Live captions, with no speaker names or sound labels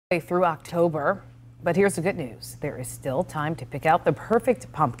Through October. But here's the good news. There is still time to pick out the perfect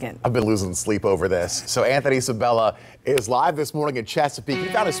pumpkin. I've been losing sleep over this. So Anthony Sabella is live this morning in Chesapeake. He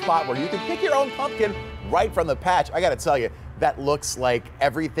found a spot where you can pick your own pumpkin right from the patch. I got to tell you, that looks like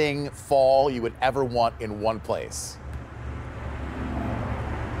everything fall you would ever want in one place.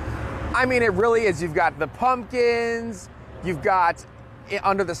 I mean, it really is. You've got the pumpkins, you've got,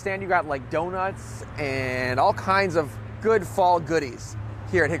 under the stand, you've got like donuts and all kinds of good fall goodies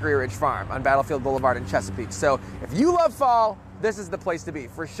here at Hickory Ridge Farm on Battlefield Boulevard in Chesapeake. So if you love fall, this is the place to be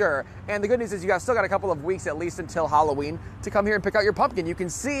for sure. And the good news is you still got a couple of weeks at least until Halloween to come here and pick out your pumpkin. You can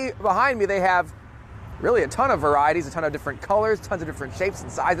see behind me they have really a ton of varieties, a ton of different colors, tons of different shapes and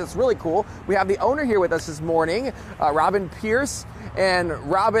sizes. It's really cool. We have the owner here with us this morning, Robin Pierce. And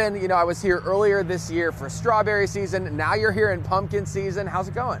Robin, you know, I was here earlier this year for strawberry season. Now you're here in pumpkin season. How's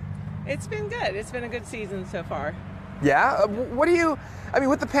it going? It's been good. It's been a good season so far. Yeah? What do you, I mean,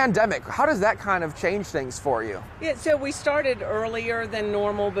 with the pandemic, how does that kind of change things for you? Yeah, so we started earlier than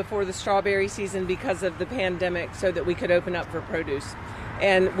normal before the strawberry season because of the pandemic so that we could open up for produce.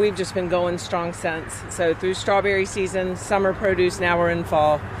 And we've just been going strong since. So through strawberry season, summer produce, now we're in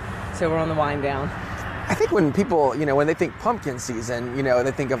fall. So we're on the wind down. I think when people, you know, when they think pumpkin season, you know, they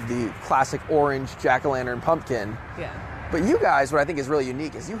think of the classic orange jack-o'-lantern pumpkin. Yeah. But you guys, what I think is really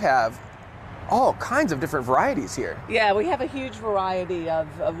unique is you have all kinds of different varieties here. Yeah, we have a huge variety of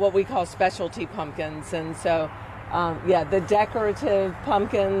what we call specialty pumpkins. And so, yeah, the decorative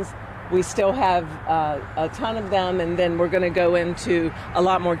pumpkins, we still have a ton of them. And then we're going to go into a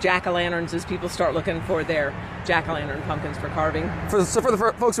lot more jack-o'-lanterns as people start looking for their jack-o'-lantern pumpkins for carving. So for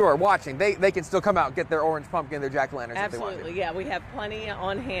the folks who are watching, they can still come out and get their orange pumpkin, their jack-o'-lanterns if they want to. Absolutely, yeah. We have plenty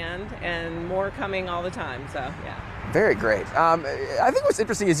on hand and more coming all the time, so yeah. Very great. I think what's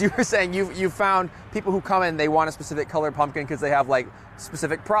interesting is you were saying you found people who come in, they want a specific colored pumpkin because they have like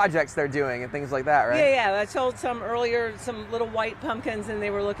specific projects they're doing and things like that, right? Yeah. I sold some earlier, some little white pumpkins, and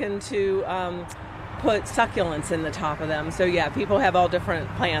they were looking to put succulents in the top of them. So yeah, people have all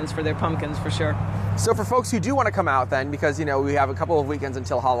different plans for their pumpkins for sure. So for folks who do want to come out then, because you know we have a couple of weekends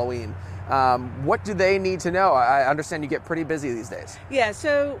until Halloween, what do they need to know? I understand you get pretty busy these days. Yeah,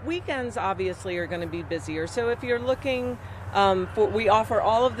 so weekends obviously are going to be busier. So if you're looking we offer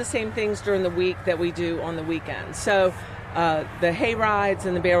all of the same things during the week that we do on the weekends. So the hay rides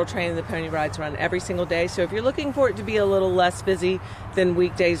and the barrel train and the pony rides run every single day. So if you're looking for it to be a little less busy, then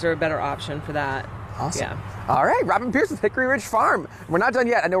weekdays are a better option for that. Awesome. Yeah. All right, Robin Pierce with Hickory Ridge Farm. We're not done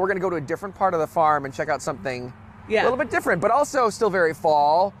yet. I know we're going to go to a different part of the farm and check out something a little bit different, but also still very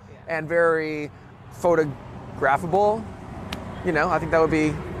fall and very photographable. You know, I think that would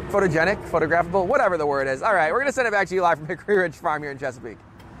be photogenic, photographable, whatever the word is. All right, we're going to send it back to you live from Hickory Ridge Farm here in Chesapeake.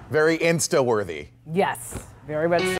 Very Insta-worthy. Yes, very much so.